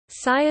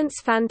Science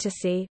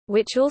Fantasy,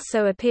 which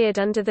also appeared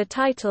under the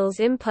titles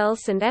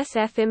Impulse and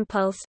SF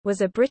Impulse,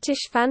 was a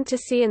British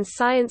fantasy and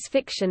science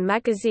fiction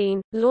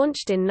magazine,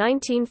 launched in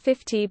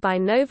 1950 by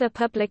Nova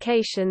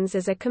Publications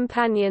as a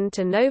companion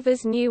to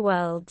Nova's New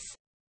Worlds.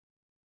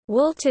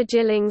 Walter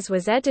Gillings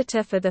was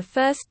editor for the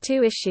first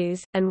 2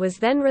 issues, and was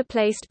then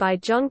replaced by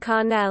John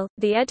Carnell,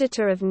 the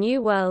editor of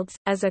New Worlds,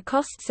 as a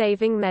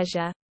cost-saving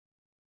measure.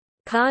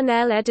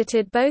 Carnell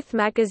edited both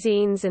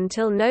magazines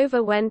until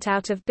Nova went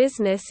out of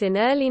business in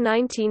early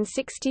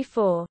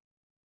 1964.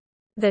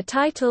 The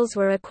titles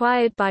were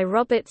acquired by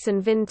Roberts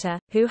and Vinter,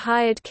 who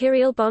hired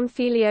Kirill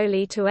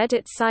Bonfilioli to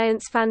edit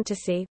Science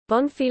Fantasy.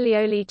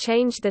 Bonfilioli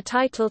changed the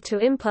title to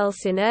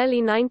Impulse in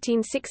early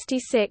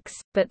 1966,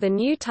 but the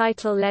new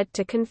title led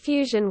to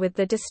confusion with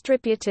the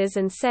distributors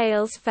and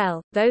sales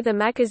fell, though the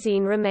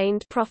magazine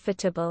remained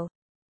profitable.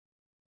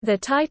 The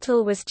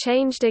title was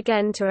changed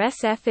again to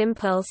SF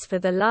Impulse for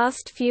the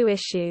last few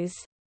issues.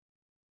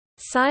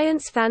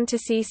 Science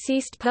Fantasy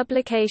ceased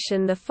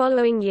publication the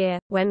following year,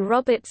 when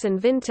Roberts and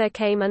Vinter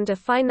came under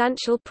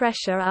financial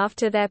pressure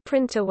after their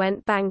printer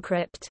went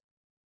bankrupt.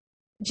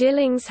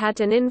 Gillings had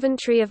an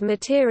inventory of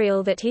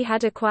material that he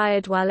had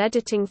acquired while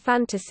editing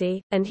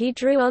fantasy, and he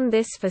drew on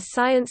this for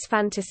Science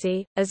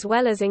Fantasy, as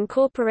well as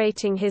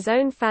incorporating his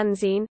own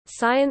fanzine,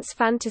 Science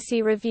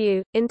Fantasy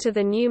Review, into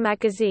the new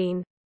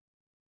magazine.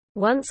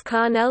 Once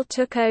Carnell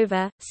took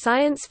over,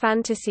 Science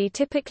Fantasy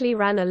typically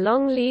ran a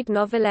long lead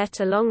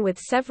novelette along with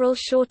several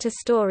shorter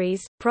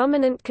stories.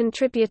 Prominent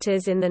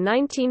contributors in the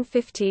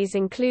 1950s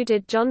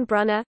included John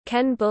Brunner,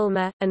 Ken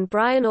Bulmer, and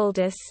Brian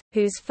Aldiss,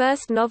 whose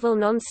first novel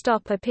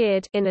Non-Stop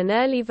appeared in an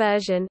early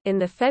version in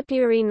the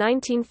February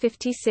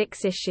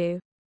 1956 issue.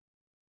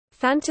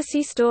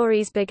 Fantasy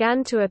stories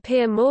began to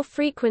appear more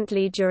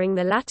frequently during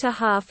the latter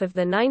half of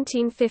the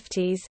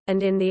 1950s,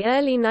 and in the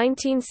early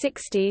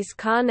 1960s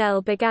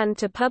Carnell began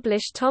to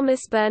publish Thomas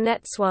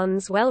Burnett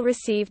Swann's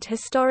well-received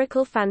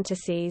historical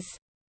fantasies.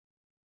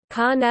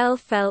 Carnell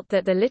felt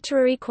that the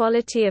literary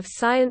quality of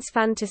science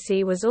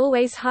fantasy was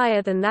always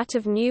higher than that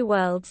of New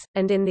Worlds,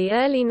 and in the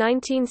early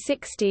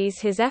 1960s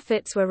his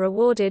efforts were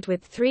rewarded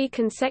with 3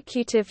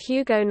 consecutive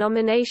Hugo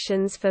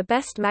nominations for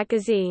Best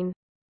Magazine.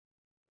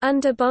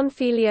 Under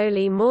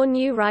Bonfilioli more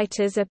new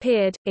writers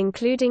appeared,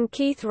 including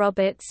Keith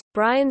Roberts,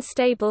 Brian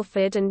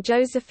Stableford and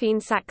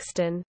Josephine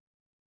Saxton.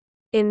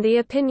 In the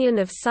opinion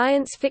of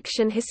science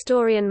fiction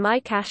historian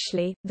Mike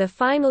Ashley, the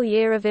final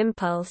year of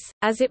Impulse,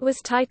 as it was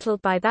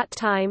titled by that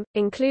time,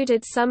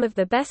 included some of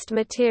the best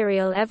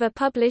material ever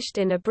published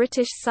in a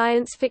British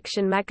science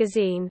fiction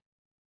magazine.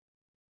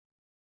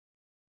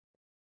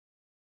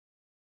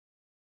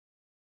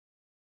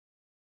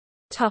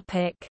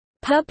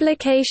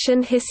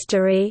 Publication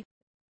history.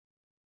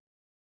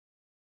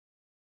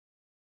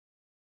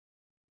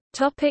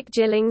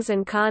 Gillings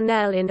and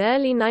Carnell. In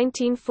early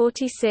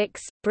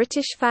 1946,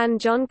 British fan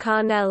John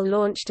Carnell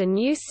launched a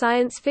new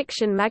science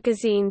fiction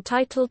magazine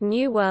titled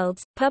New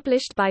Worlds,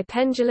 published by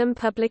Pendulum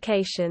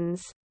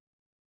Publications.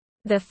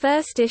 The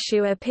first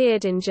issue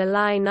appeared in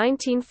July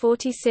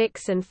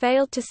 1946 and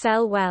failed to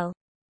sell well.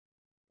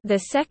 The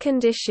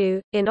second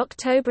issue, in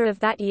October of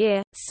that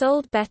year,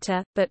 sold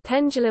better, but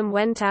Pendulum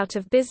went out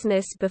of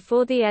business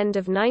before the end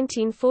of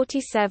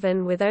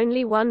 1947 with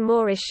only one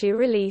more issue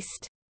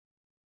released.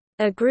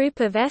 A group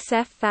of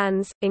SF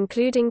fans,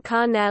 including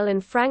Carnell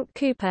and Frank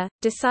Cooper,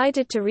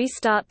 decided to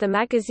restart the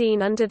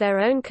magazine under their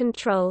own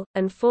control,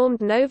 and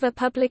formed Nova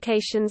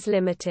Publications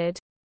Limited.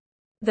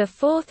 The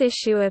 4th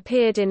issue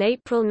appeared in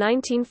April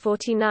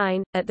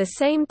 1949, at the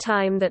same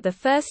time that the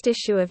first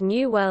issue of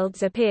New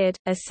Worlds appeared.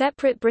 A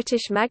separate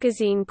British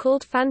magazine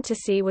called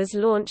Fantasy was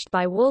launched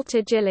by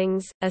Walter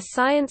Gillings, a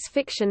science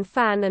fiction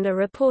fan and a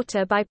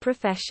reporter by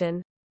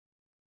profession.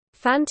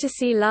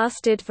 Fantasy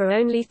lasted for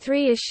only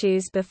 3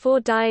 issues before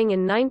dying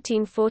in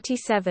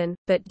 1947,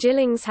 but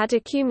Gillings had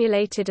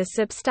accumulated a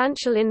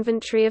substantial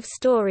inventory of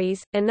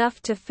stories,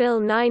 enough to fill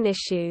 9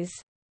 issues.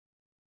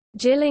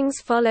 Gillings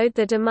followed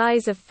the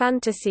demise of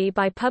Fantasy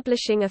by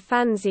publishing a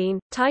fanzine,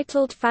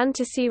 titled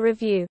Fantasy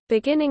Review,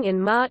 beginning in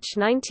March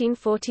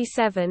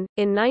 1947.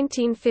 In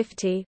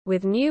 1950,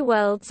 with New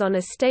Worlds on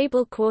a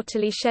stable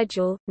quarterly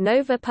schedule,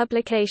 Nova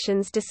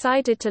Publications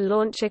decided to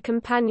launch a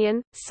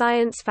companion,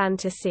 Science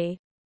Fantasy.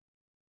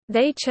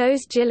 They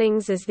chose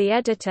Gillings as the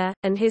editor,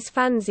 and his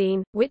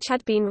fanzine, which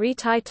had been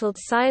retitled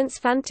Science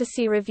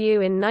Fantasy Review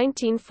in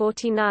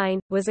 1949,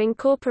 was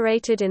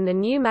incorporated in the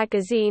new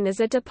magazine as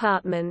a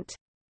department.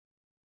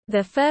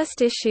 The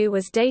first issue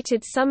was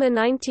dated summer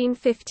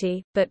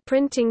 1950, but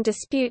printing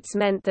disputes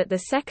meant that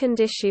the second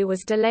issue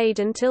was delayed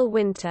until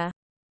winter.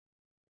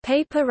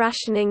 Paper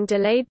rationing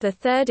delayed the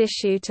 3rd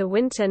issue to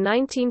winter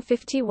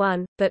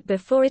 1951, but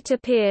before it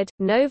appeared,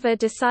 Nova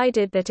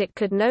decided that it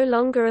could no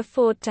longer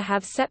afford to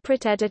have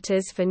separate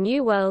editors for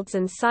New Worlds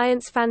and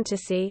Science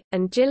Fantasy,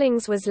 and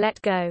Gillings was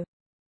let go.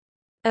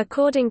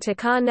 According to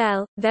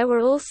Carnell, there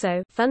were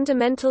also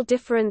fundamental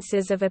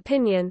differences of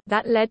opinion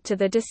that led to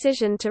the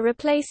decision to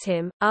replace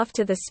him.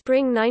 After the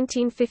spring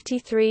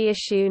 1953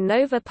 issue,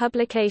 Nova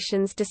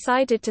Publications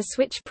decided to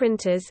switch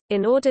printers,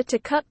 in order to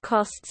cut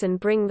costs and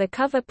bring the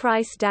cover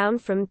price down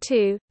from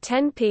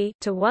 2.10p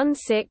to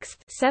 1/6,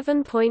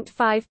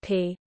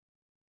 7.5p.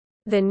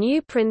 The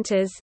new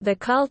printers, the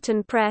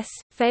Carlton Press,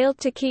 failed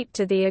to keep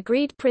to the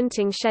agreed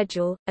printing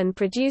schedule, and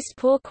produced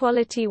poor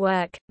quality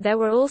work. There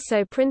were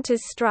also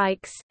printers'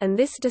 strikes, and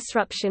this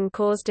disruption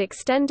caused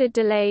extended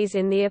delays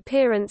in the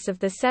appearance of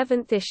the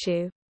seventh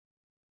issue.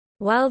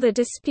 While the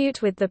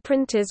dispute with the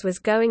printers was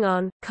going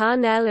on,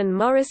 Carnell and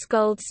Morris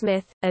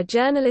Goldsmith, a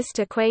journalist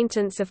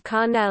acquaintance of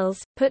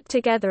Carnell's, put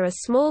together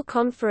a small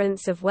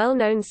conference of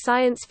well-known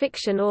science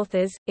fiction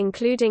authors,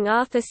 including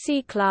Arthur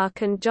C.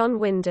 Clarke and John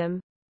Wyndham.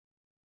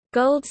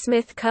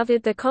 Goldsmith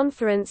covered the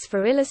conference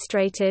for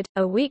Illustrated,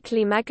 a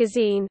weekly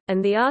magazine,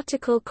 and the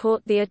article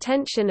caught the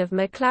attention of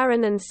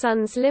McLaren and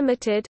Sons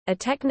Limited, a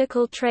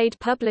technical trade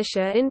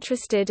publisher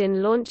interested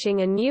in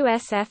launching a new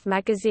SF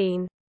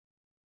magazine.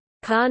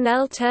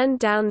 Carnell turned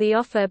down the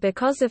offer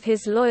because of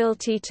his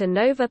loyalty to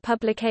Nova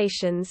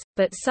Publications,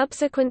 but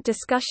subsequent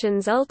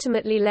discussions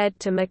ultimately led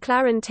to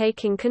McLaren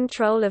taking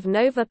control of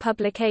Nova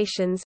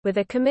Publications, with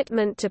a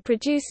commitment to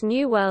produce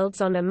New Worlds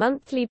on a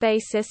monthly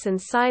basis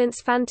and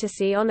science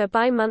fantasy on a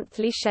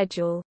bi-monthly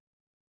schedule.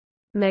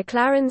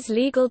 McLaren's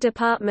legal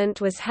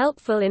department was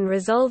helpful in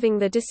resolving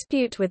the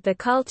dispute with the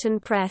Carlton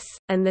Press,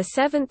 and the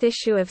seventh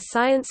issue of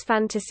Science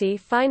Fantasy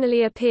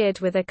finally appeared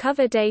with a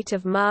cover date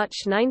of March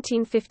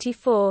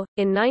 1954.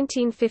 In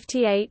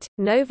 1958,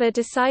 Nova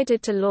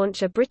decided to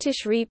launch a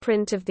British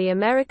reprint of the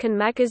American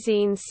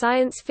magazine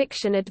Science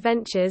Fiction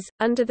Adventures,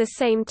 under the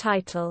same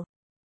title.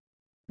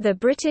 The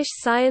British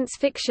Science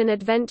Fiction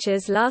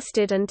Adventures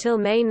lasted until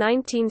May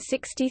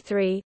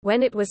 1963,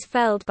 when it was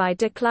felled by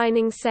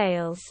declining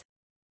sales.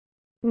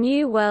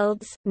 New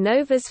Worlds,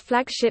 Nova's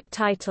flagship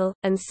title,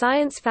 and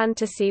Science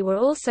Fantasy were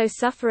also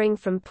suffering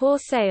from poor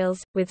sales,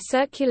 with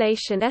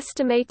circulation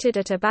estimated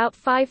at about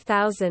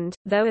 5,000,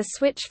 though a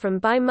switch from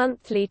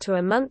bi-monthly to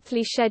a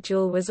monthly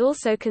schedule was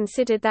also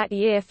considered that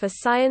year for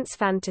Science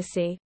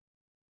Fantasy.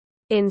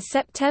 In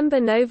September,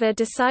 Nova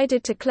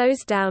decided to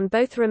close down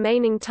both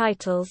remaining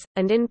titles,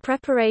 and in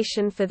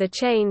preparation for the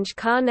change,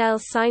 Carnell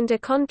signed a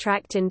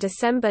contract in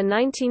December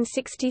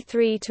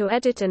 1963 to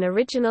edit an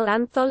original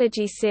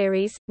anthology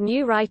series,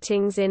 New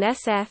Writings in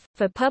SF,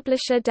 for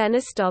publisher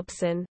Dennis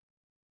Dobson.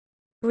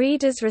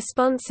 Readers'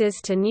 responses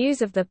to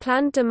news of the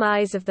planned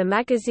demise of the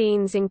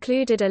magazines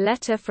included a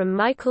letter from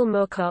Michael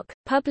Moorcock,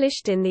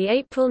 published in the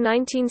April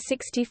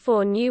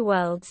 1964 New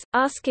Worlds,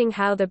 asking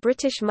how the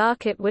British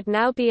market would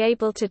now be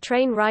able to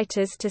train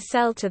writers to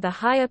sell to the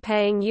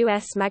higher-paying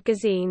US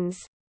magazines.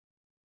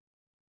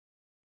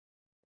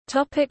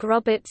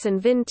 Roberts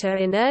and Vinter.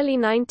 In early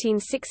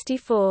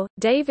 1964,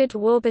 David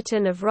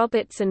Warburton of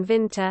Roberts and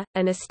Vinter,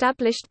 an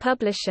established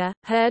publisher,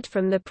 heard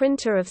from the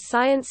printer of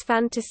Science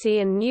Fantasy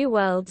and New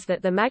Worlds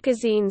that the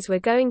magazines were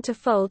going to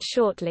fold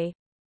shortly.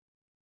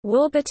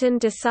 Warburton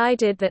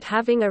decided that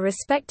having a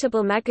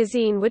respectable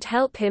magazine would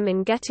help him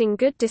in getting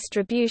good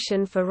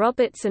distribution for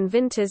Roberts and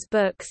Vinter's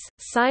books.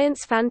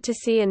 Science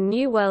Fantasy and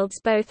New Worlds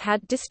both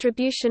had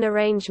distribution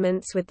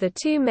arrangements with the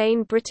two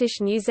main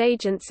British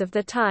newsagents of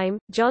the time,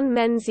 John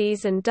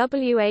Menzies and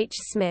W. H.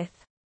 Smith.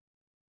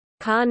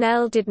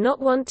 Carnell did not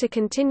want to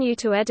continue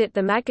to edit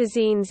the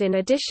magazines in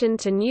addition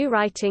to New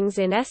Writings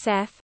in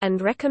SF,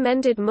 and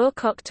recommended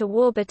Moorcock to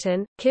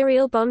Warburton.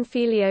 Kirill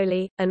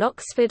Bonfilioli, an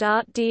Oxford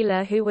art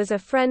dealer who was a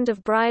friend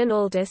of Brian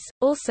Aldiss,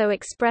 also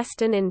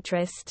expressed an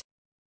interest.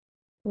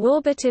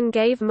 Warburton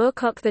gave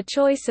Moorcock the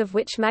choice of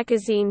which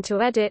magazine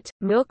to edit.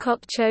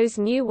 Moorcock chose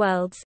New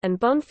Worlds, and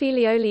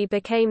Bonfilioli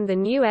became the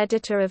new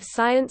editor of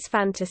Science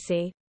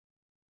Fantasy.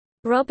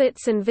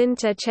 Roberts and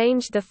Vinter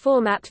changed the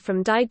format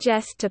from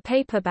digest to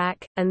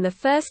paperback, and the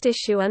first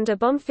issue under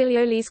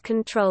Bonfilioli's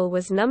control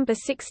was number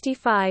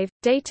 65,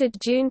 dated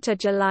June to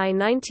July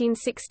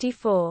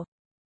 1964.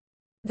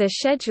 The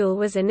schedule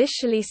was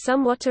initially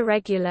somewhat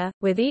irregular,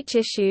 with each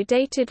issue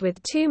dated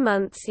with 2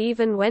 months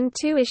even when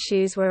 2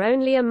 issues were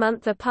only a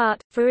month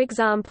apart. For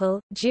example,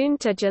 June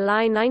to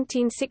July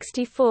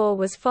 1964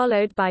 was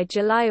followed by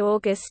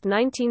July-August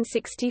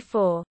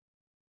 1964.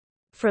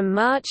 From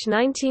March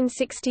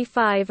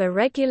 1965 a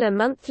regular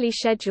monthly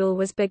schedule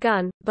was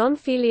begun.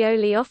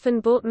 Bonfilioli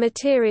often bought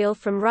material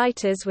from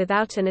writers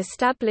without an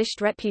established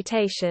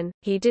reputation.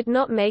 He did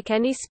not make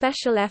any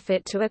special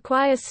effort to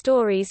acquire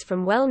stories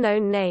from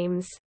well-known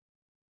names.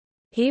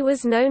 He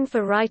was known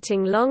for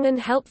writing long and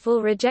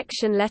helpful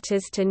rejection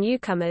letters to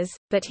newcomers,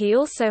 but he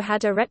also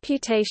had a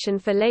reputation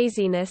for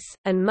laziness,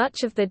 and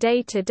much of the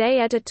day-to-day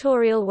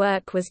editorial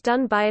work was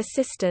done by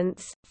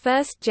assistants,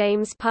 first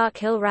James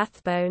Parkhill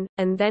Rathbone,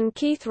 and then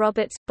Keith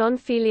Roberts.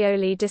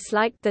 Bonfilioli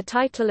disliked the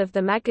title of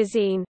the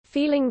magazine,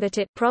 feeling that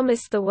it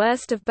promised the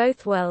worst of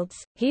both worlds.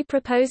 He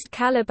proposed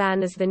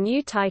Caliban as the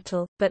new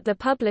title, but the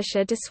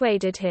publisher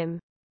dissuaded him.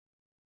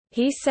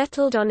 He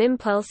settled on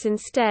Impulse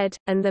instead,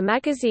 and the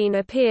magazine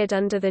appeared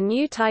under the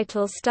new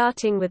title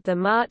starting with the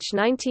March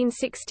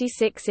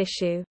 1966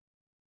 issue.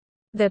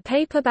 The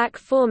paperback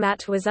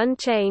format was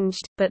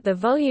unchanged, but the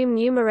volume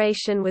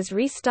numeration was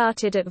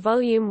restarted at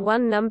Volume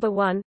 1 No.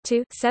 1,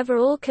 to sever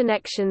all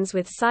connections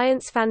with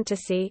science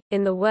fantasy,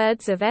 in the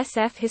words of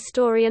SF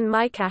historian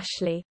Mike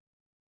Ashley.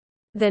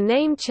 The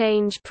name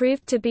change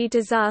proved to be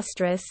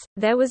disastrous.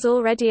 There was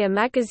already a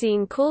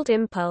magazine called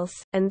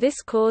Impulse, and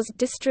this caused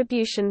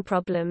distribution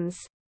problems.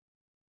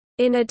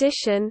 In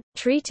addition,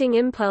 treating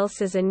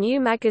Impulse as a new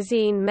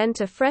magazine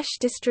meant a fresh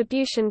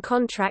distribution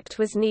contract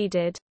was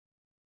needed.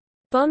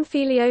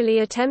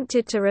 Bonfiglioli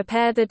attempted to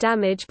repair the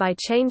damage by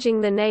changing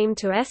the name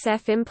to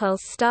SF Impulse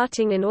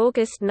starting in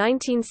August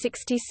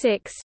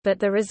 1966, but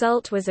the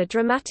result was a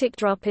dramatic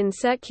drop in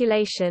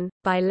circulation.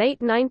 By late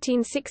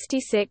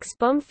 1966,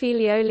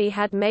 Bonfiglioli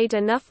had made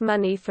enough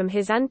money from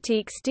his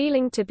antiques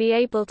dealing to be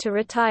able to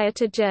retire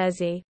to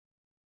Jersey.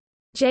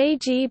 J.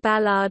 G.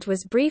 Ballard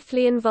was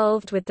briefly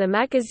involved with the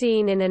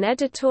magazine in an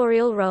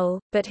editorial role,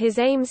 but his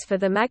aims for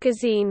the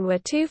magazine were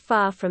too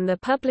far from the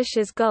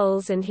publisher's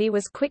goals and he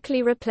was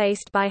quickly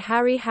replaced by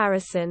Harry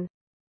Harrison.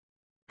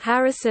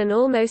 Harrison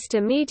almost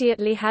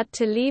immediately had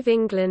to leave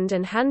England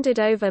and handed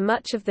over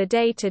much of the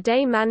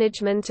day-to-day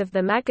management of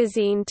the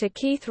magazine to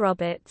Keith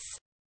Roberts.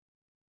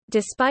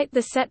 Despite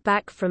the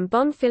setback from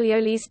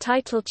Bonfiglioli's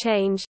title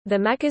change, the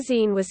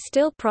magazine was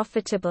still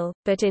profitable,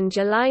 but in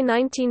July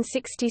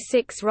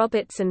 1966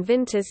 Roberts and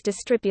Vinter's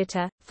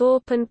distributor,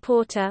 Thorpe &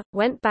 Porter,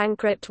 went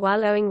bankrupt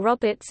while owing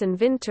Roberts and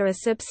Vinter a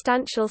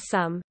substantial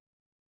sum.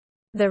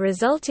 The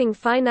resulting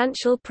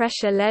financial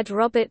pressure led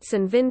Roberts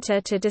and Vinter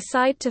to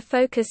decide to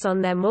focus on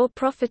their more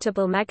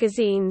profitable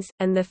magazines,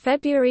 and the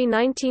February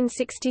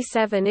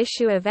 1967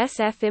 issue of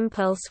SF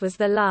Impulse was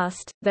the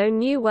last, though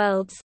New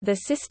Worlds, the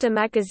sister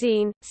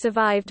magazine,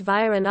 survived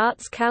via an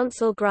Arts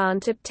Council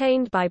grant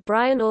obtained by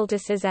Brian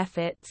Aldiss's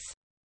efforts.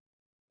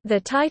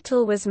 The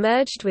title was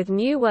merged with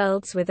New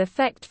Worlds with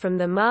effect from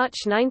the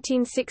March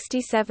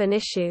 1967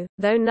 issue,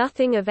 though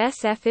nothing of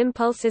SF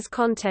Impulse's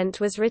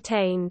content was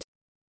retained.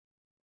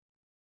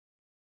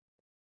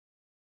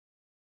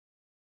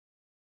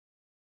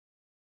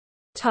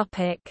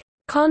 Topic: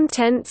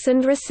 Contents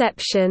and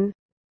reception.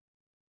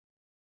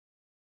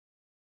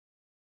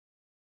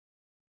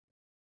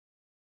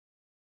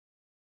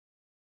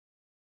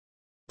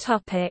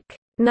 Topic: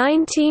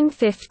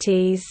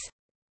 1950s.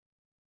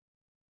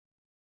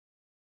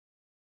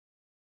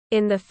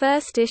 In the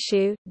first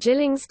issue,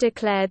 Gillings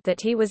declared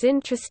that he was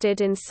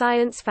interested in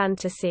science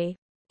fantasy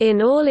in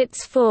all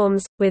its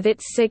forms, with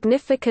its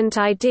significant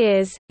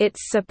ideas, its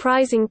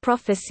surprising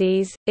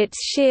prophecies, its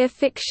sheer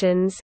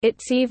fictions,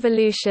 its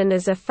evolution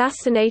as a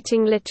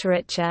fascinating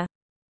literature.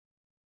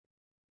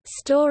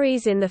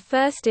 Stories in the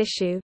first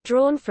issue,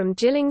 drawn from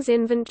Gillings'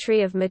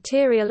 inventory of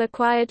material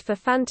acquired for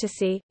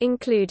fantasy,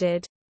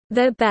 included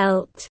The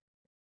Belt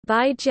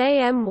by J.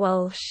 M.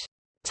 Walsh,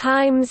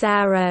 Time's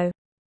Arrow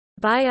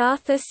by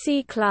Arthur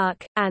C.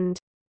 Clarke, and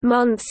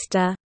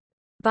Monster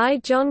by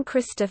John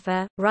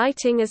Christopher,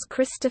 writing as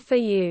Christopher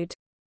Eudes.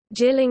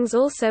 Gillings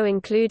also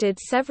included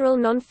several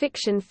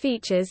non-fiction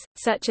features,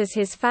 such as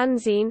his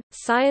fanzine,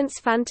 Science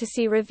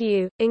Fantasy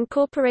Review,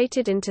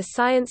 incorporated into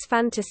Science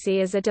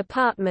Fantasy as a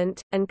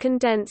department, and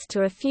condensed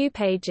to a few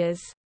pages.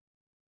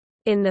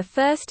 In the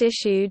first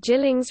issue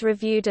Gillings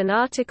reviewed an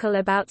article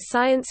about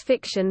science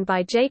fiction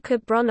by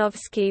Jacob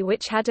Bronowski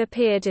which had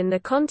appeared in the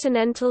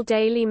Continental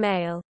Daily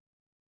Mail.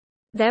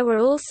 There were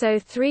also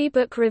 3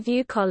 book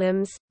review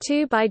columns,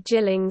 2 by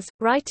Gillings,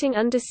 writing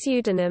under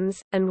pseudonyms,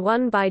 and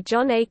 1 by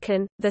John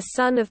Aiken, the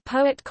son of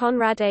poet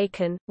Conrad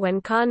Aiken.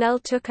 When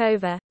Carnell took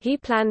over, he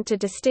planned to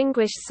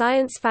distinguish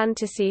science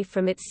fantasy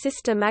from its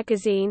sister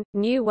magazine,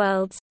 New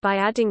Worlds, by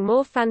adding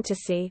more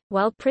fantasy,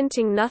 while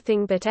printing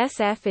nothing but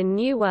SF in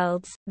New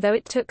Worlds, though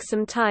it took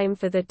some time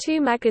for the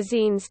 2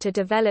 magazines to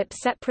develop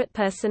separate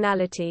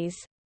personalities.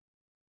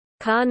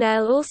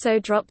 Carnell also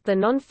dropped the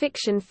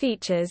non-fiction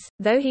features,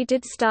 though he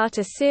did start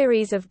a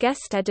series of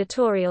guest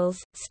editorials,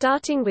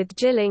 starting with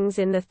Gillings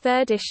in the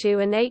 3rd issue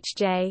and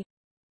H.J.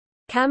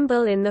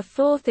 Campbell in the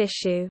 4th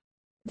issue.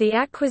 The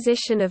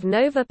acquisition of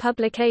Nova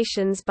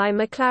Publications by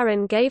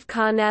McLaren gave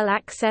Carnell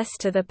access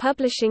to the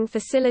publishing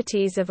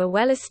facilities of a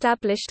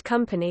well-established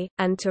company,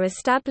 and to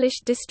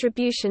established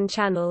distribution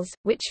channels,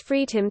 which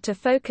freed him to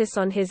focus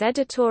on his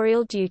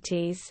editorial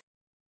duties.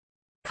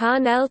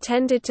 Carnell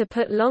tended to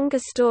put longer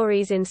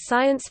stories in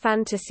science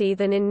fantasy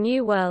than in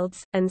New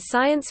Worlds, and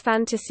science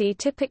fantasy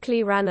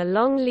typically ran a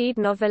long lead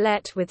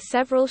novelette with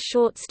several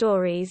short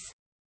stories.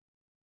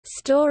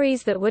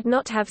 Stories that would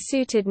not have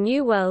suited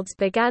New Worlds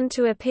began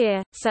to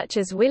appear, such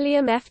as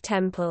William F.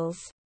 Temple's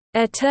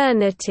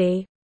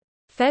Eternity,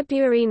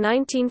 February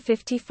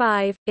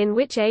 1955, in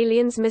which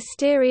aliens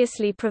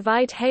mysteriously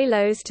provide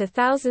halos to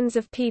thousands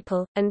of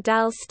people, and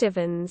Dal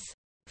Stevens'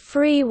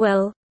 Free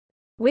Will,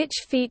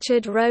 which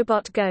featured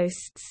robot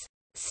ghosts.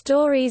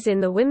 Stories in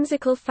the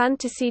whimsical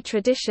fantasy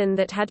tradition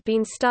that had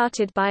been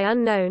started by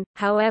Unknown,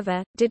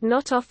 however, did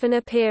not often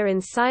appear in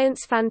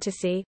science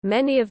fantasy.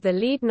 Many of the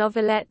lead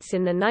novelettes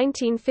in the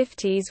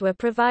 1950s were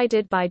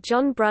provided by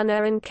John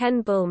Brunner and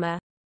Ken Bulmer.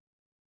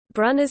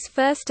 Brunner's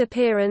first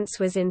appearance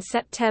was in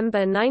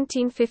September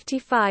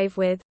 1955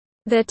 with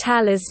The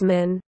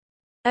Talisman.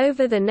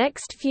 Over the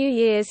next few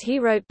years he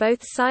wrote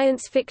both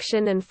science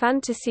fiction and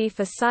fantasy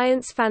for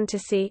Science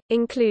Fantasy,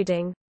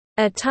 including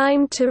A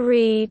Time to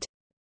Read,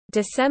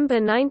 December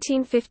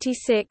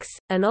 1956,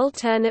 an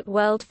alternate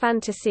world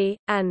fantasy,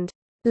 and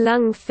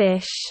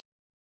Lungfish,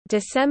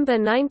 December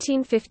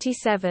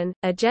 1957,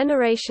 a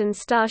Generation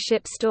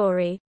Starship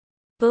story.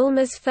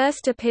 Bulmer's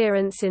first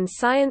appearance in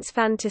science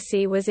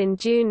fantasy was in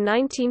June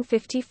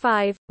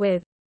 1955,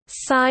 with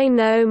Sigh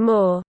No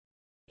More.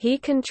 He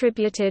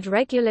contributed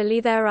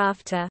regularly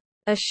thereafter.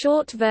 A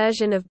short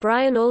version of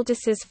Brian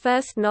Aldiss's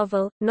first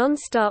novel,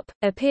 Nonstop,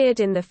 appeared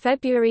in the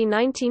February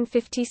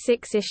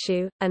 1956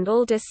 issue, and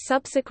Aldiss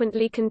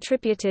subsequently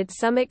contributed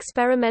some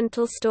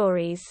experimental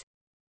stories.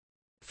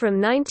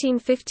 From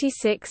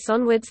 1956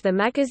 onwards the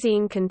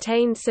magazine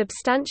contained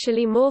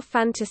substantially more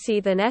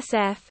fantasy than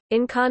SF.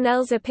 In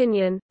Carnell's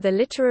opinion, the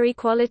literary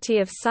quality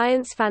of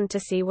science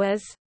fantasy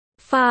was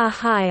far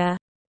higher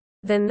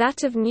than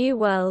that of New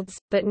Worlds,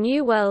 but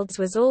New Worlds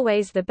was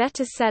always the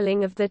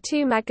better-selling of the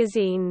two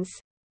magazines.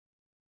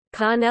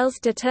 Carnell's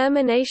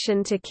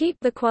determination to keep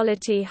the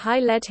quality high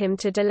led him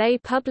to delay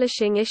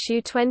publishing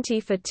issue 20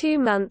 for 2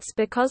 months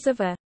because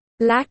of a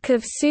lack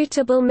of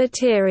suitable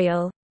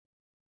material.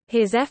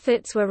 His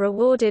efforts were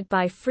rewarded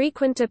by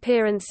frequent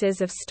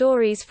appearances of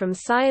stories from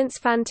science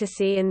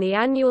fantasy in the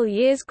annual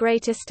Year's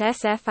Greatest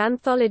SF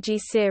anthology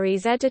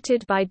series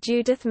edited by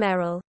Judith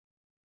Merrill.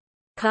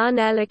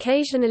 Carnell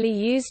occasionally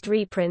used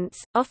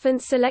reprints, often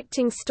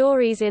selecting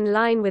stories in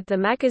line with the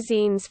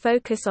magazine's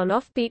focus on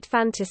offbeat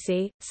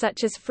fantasy,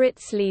 such as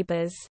Fritz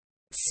Leiber's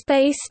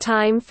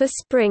Space-Time for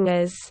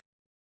Springers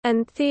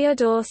and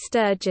Theodore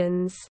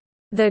Sturgeon's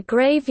The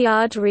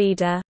Graveyard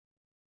Reader.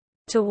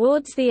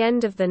 Towards the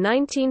end of the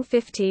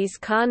 1950s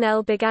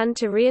Carnell began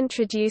to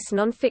reintroduce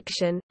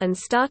nonfiction, and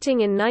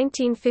starting in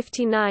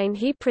 1959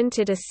 he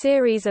printed a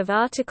series of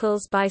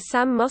articles by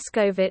Sam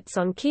Moskowitz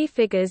on key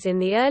figures in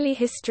the early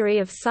history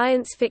of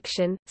science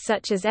fiction,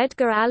 such as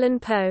Edgar Allan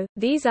Poe.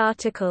 These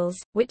articles,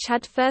 which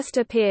had first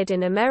appeared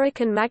in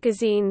American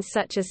magazines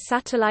such as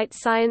Satellite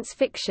Science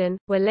Fiction,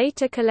 were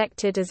later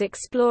collected as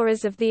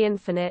Explorers of the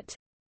Infinite.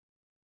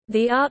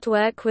 The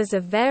artwork was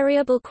of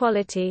variable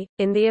quality.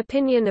 In the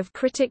opinion of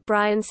critic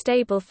Brian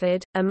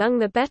Stableford, among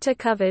the better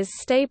covers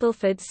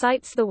Stableford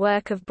cites the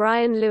work of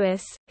Brian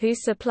Lewis, who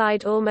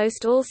supplied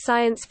almost all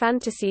science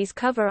fantasy's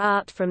cover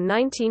art from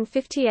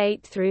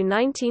 1958 through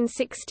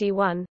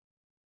 1961.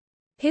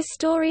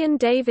 Historian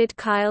David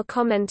Kyle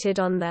commented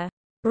on the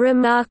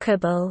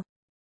remarkable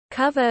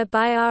cover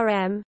by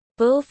R.M.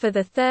 Bull for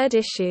the third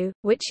issue,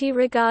 which he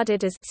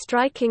regarded as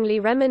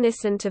strikingly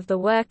reminiscent of the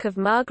work of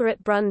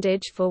Margaret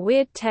Brundage for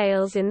Weird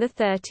Tales in the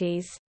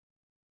 30s.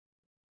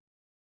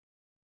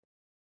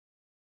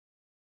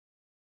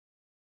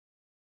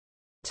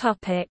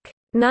 Topic: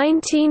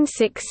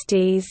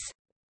 1960s.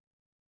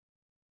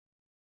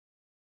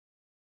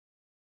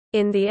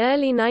 In the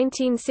early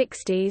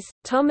 1960s,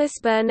 Thomas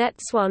Burnett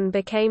Swan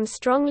became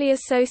strongly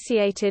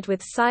associated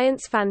with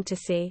science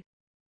fantasy.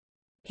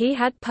 He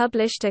had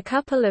published a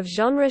couple of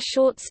genre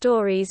short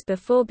stories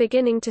before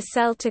beginning to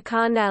sell to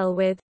Carnell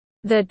with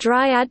The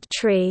Dryad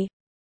Tree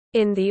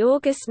in the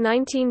August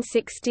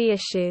 1960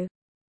 issue.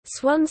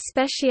 Swan's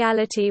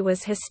speciality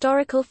was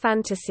historical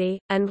fantasy,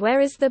 and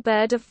Where is the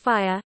Bird of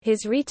Fire,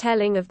 his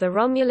retelling of the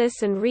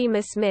Romulus and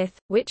Remus myth,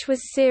 which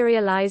was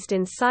serialized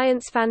in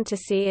Science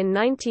Fantasy in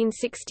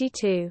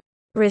 1962,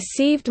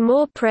 received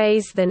more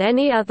praise than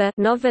any other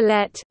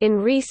novelette in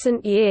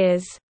recent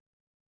years.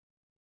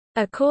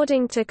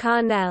 According to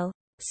Carnell,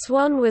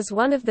 Swan was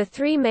one of the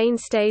three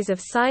mainstays of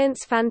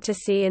science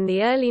fantasy in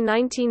the early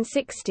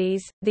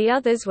 1960s, the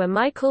others were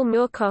Michael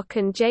Moorcock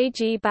and J.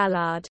 G.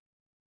 Ballard.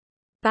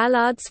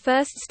 Ballard's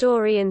first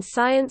story in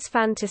science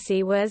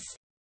fantasy was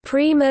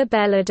Prima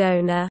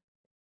Belladonna,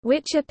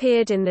 which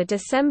appeared in the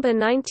December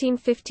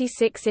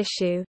 1956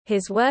 issue.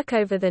 His work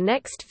over the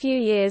next few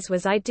years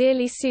was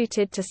ideally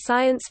suited to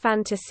science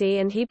fantasy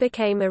and he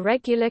became a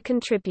regular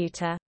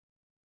contributor.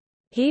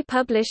 He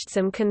published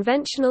some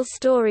conventional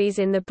stories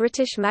in the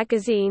British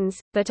magazines,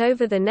 but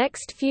over the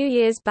next few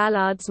years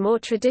Ballard's more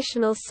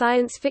traditional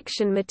science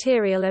fiction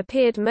material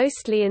appeared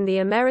mostly in the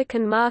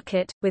American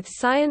market, with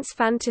science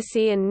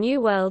fantasy and New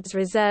Worlds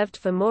reserved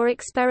for more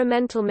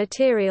experimental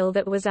material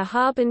that was a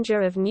harbinger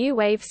of new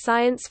wave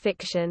science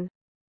fiction.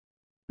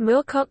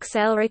 Moorcock's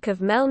Elric of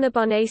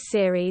Melniboné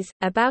series,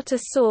 about a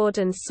sword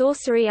and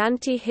sorcery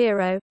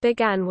anti-hero,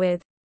 began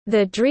with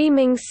The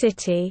Dreaming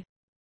City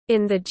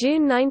in the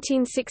June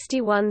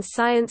 1961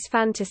 Science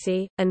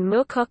Fantasy, and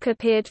Moorcock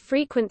appeared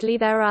frequently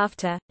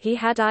thereafter. He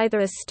had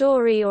either a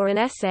story or an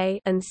essay,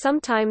 and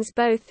sometimes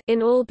both,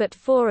 in all but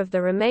 4 of the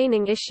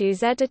remaining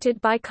issues edited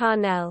by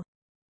Carnell.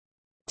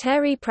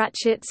 Terry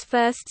Pratchett's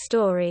first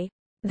story,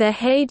 The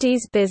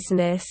Hades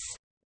Business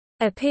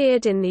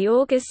appeared in the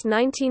August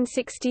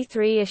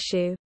 1963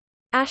 issue.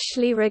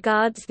 Ashley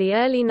regards the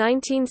early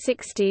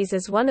 1960s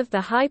as one of the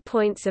high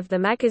points of the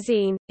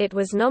magazine. It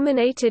was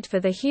nominated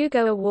for the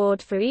Hugo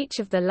Award for each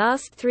of the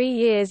last 3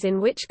 years in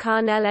which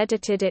Carnell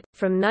edited it,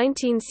 from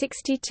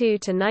 1962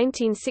 to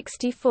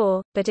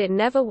 1964, but it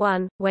never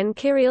won. When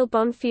Kirill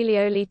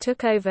Bonfiglioli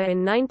took over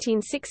in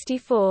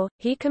 1964,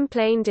 he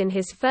complained in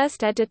his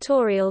first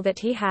editorial that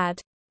he had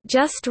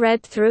just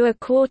read through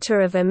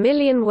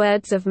 250,000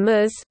 words of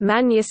Mus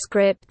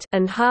manuscript,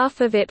 and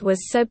half of it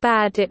was so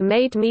bad it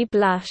made me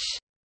blush.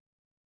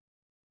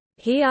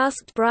 He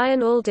asked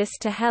Brian Aldiss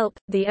to help.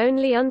 The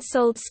only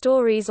unsold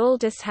stories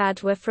Aldiss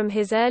had were from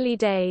his early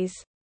days,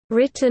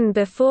 written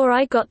before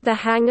I got the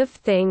hang of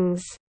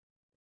things.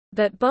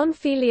 But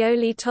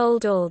Bonfiglioli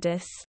told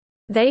Aldiss,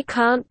 "They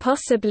can't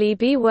possibly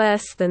be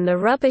worse than the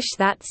rubbish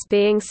that's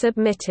being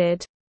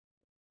submitted."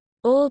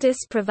 Aldiss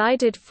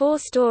provided 4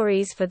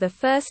 stories for the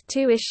first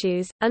 2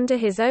 issues, under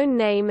his own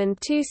name and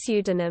 2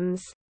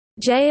 pseudonyms,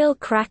 Jael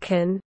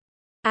Kraken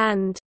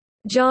and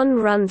John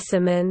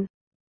Runciman.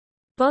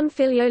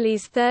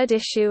 Bonfiglioli's 3rd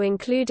issue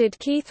included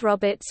Keith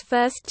Roberts'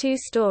 first 2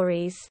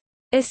 stories,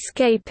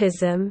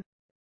 Escapism,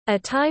 a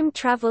time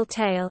travel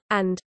tale,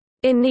 and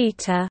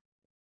Anita,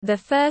 the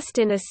first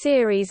in a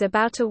series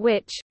about a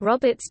witch.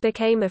 Roberts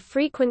became a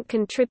frequent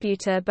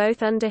contributor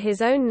both under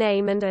his own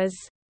name and as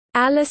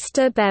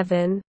Alistair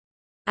Bevan,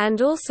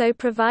 and also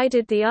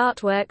provided the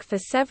artwork for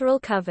several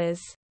covers.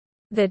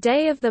 The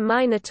Day of the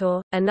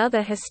Minotaur,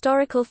 another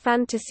historical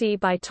fantasy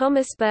by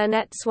Thomas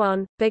Burnett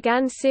Swan,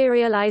 began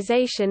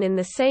serialization in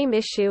the same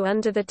issue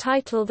under the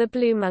title The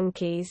Blue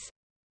Monkeys.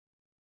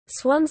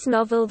 Swan's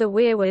novel The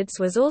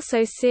Weirwoods was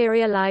also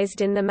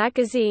serialized in the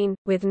magazine,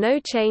 with no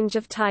change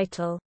of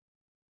title.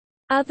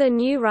 Other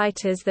new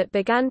writers that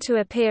began to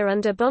appear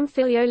under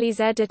Bonfiglioli's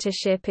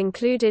editorship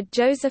included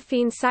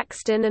Josephine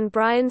Saxton and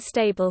Brian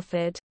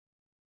Stableford.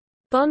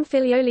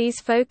 Bonfiglioli's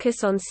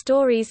focus on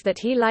stories that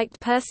he liked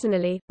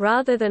personally,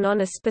 rather than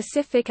on a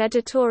specific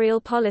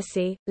editorial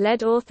policy,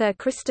 led author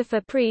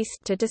Christopher Priest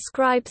to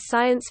describe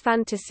science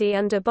fantasy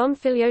under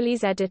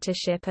Bonfiglioli's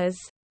editorship as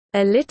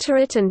a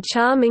literate and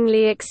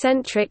charmingly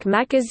eccentric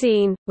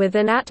magazine, with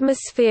an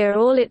atmosphere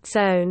all its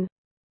own.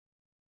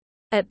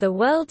 At the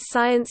World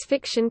Science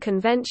Fiction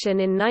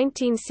Convention in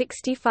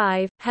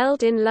 1965,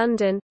 held in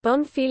London,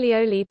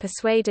 Bonfiglioli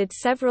persuaded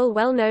several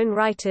well-known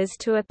writers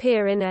to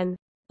appear in an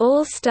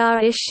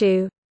all-star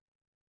issue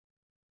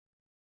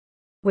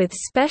with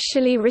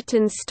specially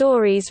written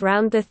stories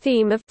round the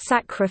theme of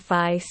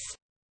sacrifice.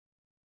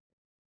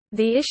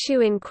 The issue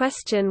in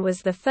question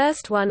was the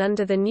first one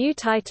under the new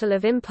title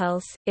of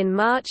Impulse. In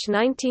March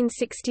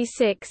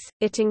 1966,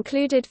 it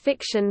included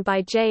fiction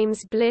by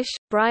James Blish,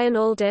 Brian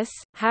Aldiss,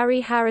 Harry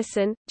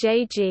Harrison,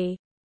 J.G.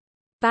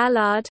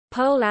 Ballard,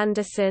 Poul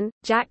Anderson,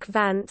 Jack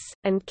Vance,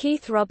 and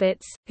Keith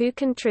Roberts, who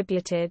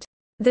contributed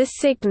The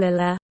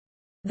Signaller,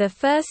 the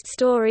first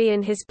story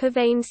in his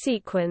Pavane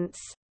sequence.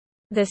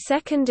 The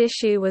second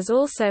issue was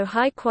also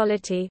high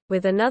quality,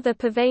 with another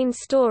Pavane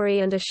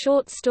story and a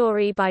short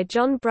story by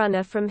John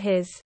Brunner from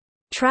his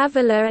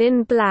Traveller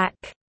in Black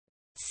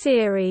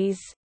series.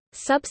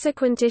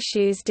 Subsequent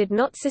issues did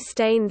not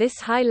sustain this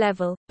high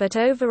level, but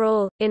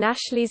overall, in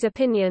Ashley's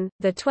opinion,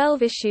 the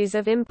 12 issues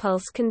of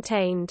Impulse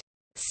contained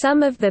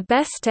some of the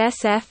best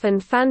SF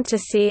and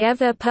fantasy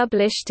ever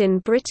published in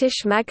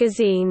British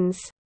magazines.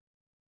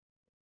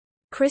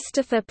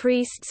 Christopher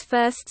Priest's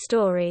first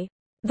story,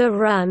 The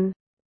Run,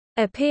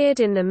 appeared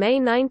in the May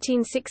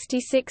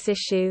 1966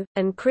 issue,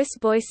 and Chris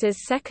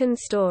Boyce's second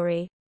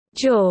story,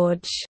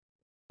 George,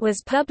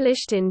 was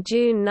published in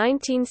June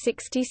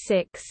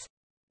 1966.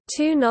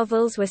 2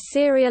 novels were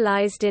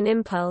serialized in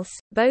Impulse,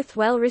 both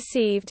well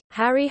received,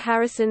 Harry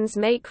Harrison's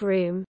Make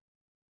Room,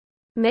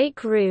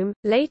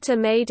 later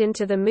made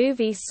into the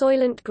movie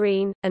Soylent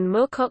Green, and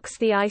Moorcock's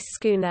The Ice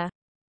Schooner.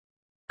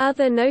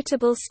 Other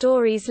notable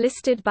stories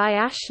listed by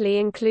Ashley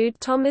include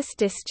Thomas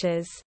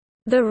Disch's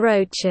The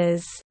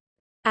Roaches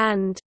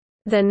and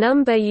The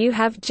Number You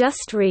Have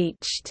Just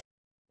Reached,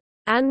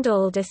 and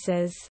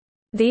Aldiss's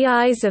The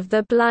Eyes of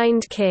the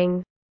Blind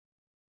King.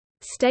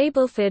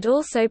 Stableford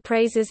also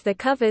praises the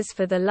covers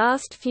for the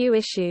last few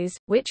issues,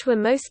 which were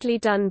mostly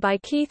done by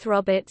Keith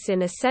Roberts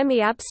in a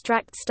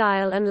semi-abstract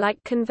style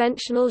unlike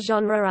conventional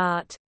genre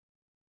art.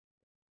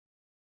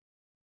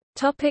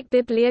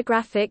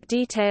 Bibliographic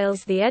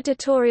details. The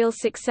editorial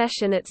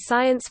succession at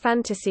Science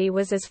Fantasy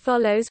was as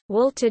follows: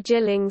 Walter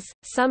Gillings,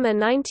 Summer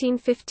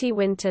 1950,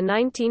 Winter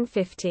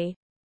 1950.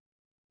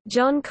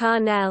 John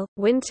Carnell,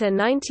 Winter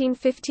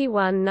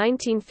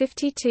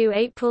 1951–1952,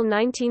 April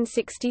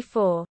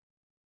 1964.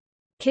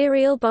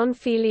 Kirill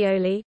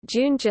Bonfiglioli,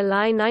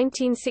 June–July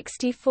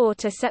 1964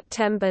 to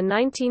September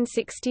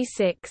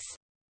 1966.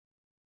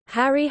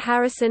 Harry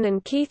Harrison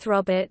and Keith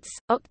Roberts,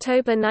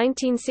 October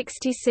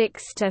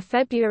 1966 to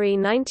February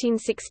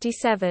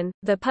 1967.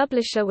 The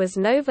publisher was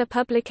Nova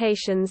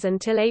Publications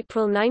until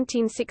April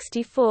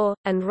 1964,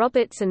 and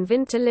Roberts and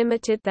Vinter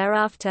Limited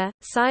thereafter.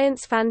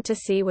 Science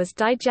Fantasy was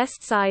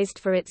digest-sized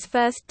for its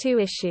first 2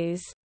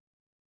 issues.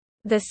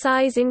 The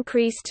size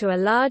increased to a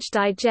large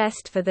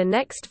digest for the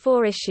next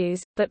 4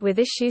 issues, but with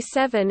issue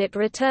 7 it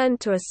returned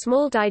to a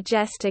small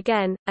digest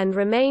again, and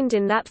remained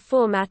in that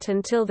format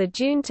until the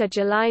June to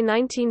July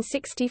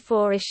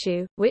 1964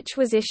 issue, which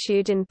was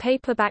issued in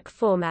paperback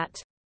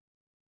format.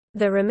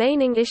 The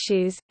remaining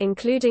issues,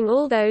 including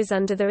all those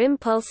under the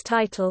Impulse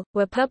title,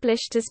 were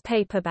published as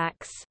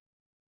paperbacks.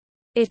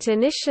 It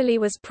initially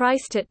was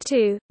priced at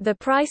 $2, the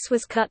price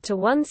was cut to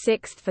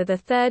 1/6 for the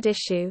 3rd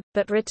issue,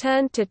 but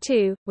returned to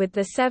 $2, with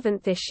the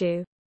 7th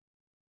issue.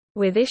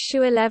 With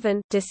issue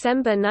 11,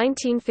 December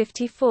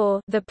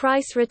 1954, the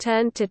price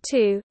returned to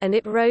 $2, and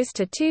it rose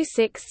to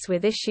 2/6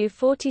 with issue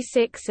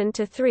 46 and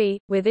to $3,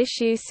 with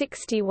issue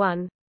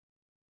 61.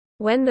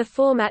 When the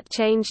format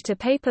changed to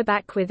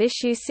paperback with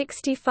issue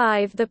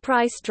 65, the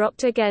price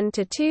dropped again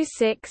to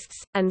 2/6,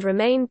 and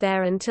remained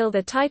there until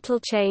the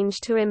title change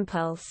to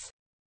Impulse.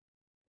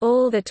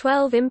 All the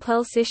 12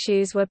 Impulse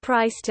issues were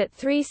priced at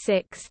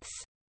 3/6.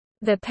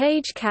 The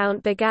page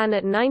count began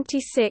at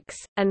 96,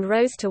 and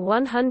rose to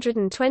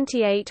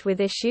 128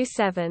 with issue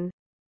 7.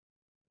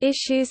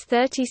 Issues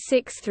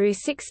 36 through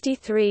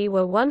 63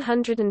 were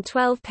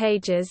 112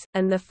 pages,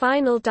 and the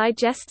final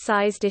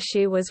digest-sized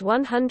issue was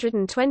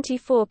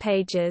 124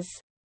 pages.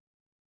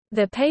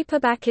 The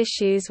paperback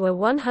issues were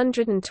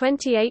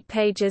 128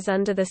 pages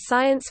under the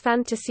Science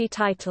Fantasy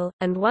title,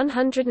 and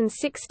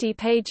 160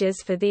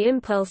 pages for the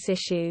Impulse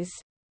issues.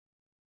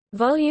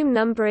 Volume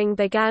numbering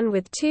began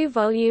with 2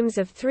 volumes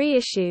of 3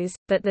 issues,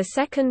 but the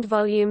second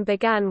volume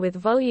began with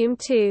Volume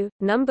 2,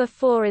 Number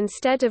 4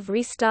 instead of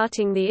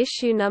restarting the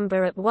issue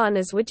number at 1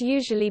 as would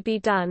usually be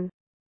done.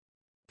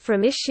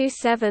 From issue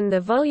 7 the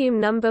volume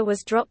number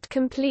was dropped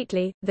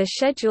completely. The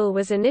schedule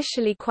was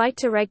initially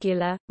quite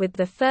irregular, with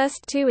the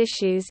first 2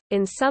 issues,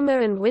 in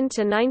summer and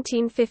winter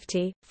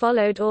 1950,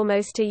 followed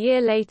almost a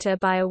year later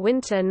by a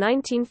winter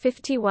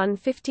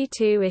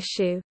 1951-52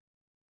 issue.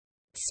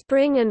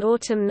 Spring and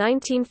autumn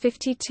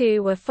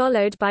 1952 were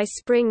followed by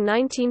spring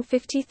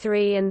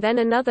 1953 and then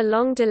another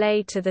long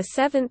delay to the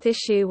 7th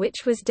issue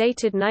which was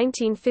dated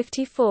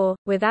 1954,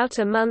 without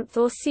a month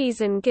or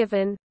season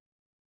given.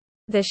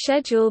 The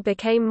schedule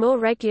became more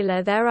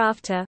regular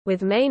thereafter,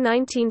 with May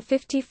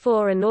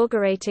 1954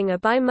 inaugurating a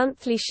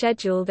bi-monthly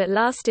schedule that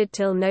lasted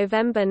till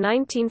November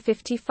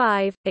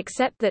 1955,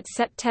 except that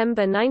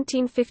September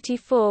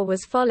 1954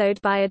 was followed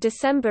by a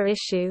December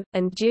issue,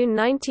 and June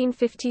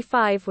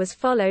 1955 was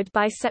followed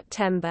by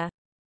September.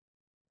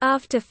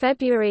 After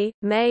February,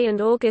 May and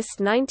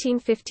August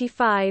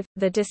 1955,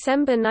 the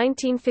December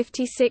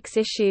 1956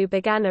 issue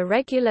began a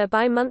regular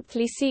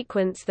bi-monthly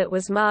sequence that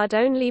was marred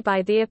only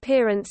by the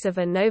appearance of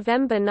a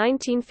November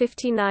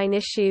 1959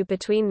 issue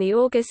between the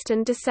August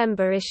and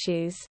December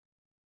issues.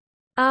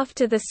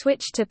 After the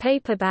switch to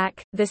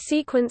paperback, the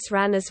sequence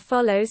ran as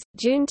follows: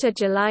 June to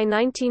July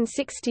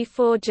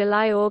 1964,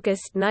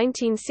 July-August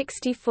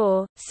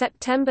 1964,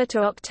 September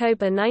to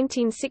October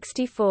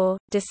 1964,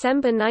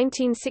 December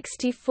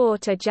 1964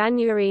 to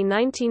January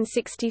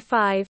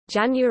 1965,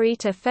 January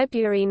to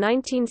February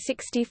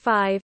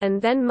 1965,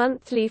 and then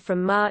monthly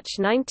from March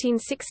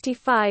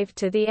 1965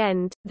 to the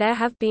end. There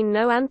have been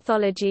no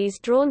anthologies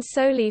drawn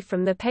solely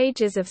from the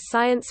pages of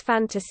Science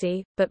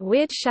Fantasy, but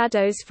Weird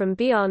Shadows from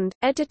Beyond,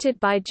 edited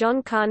by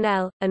John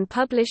Carnell, and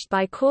published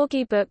by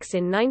Corgi Books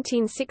in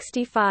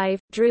 1965,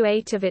 drew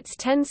 8 of its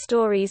 10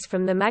 stories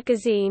from the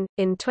magazine.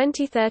 In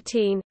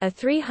 2013, a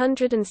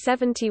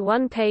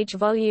 371-page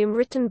volume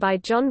written by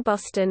John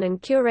Boston and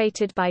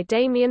curated by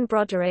Damian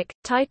Broderick,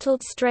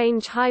 titled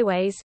Strange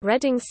Highways,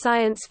 Reading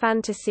Science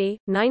Fantasy,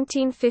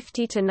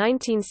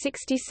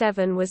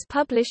 1950–1967 was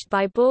published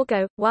by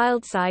Borgo,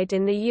 Wildside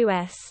in the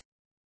U.S.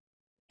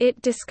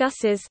 It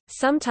discusses,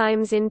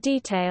 sometimes in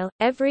detail,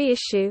 every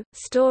issue,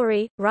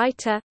 story,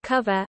 writer,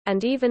 cover,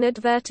 and even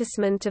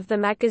advertisement of the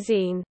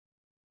magazine.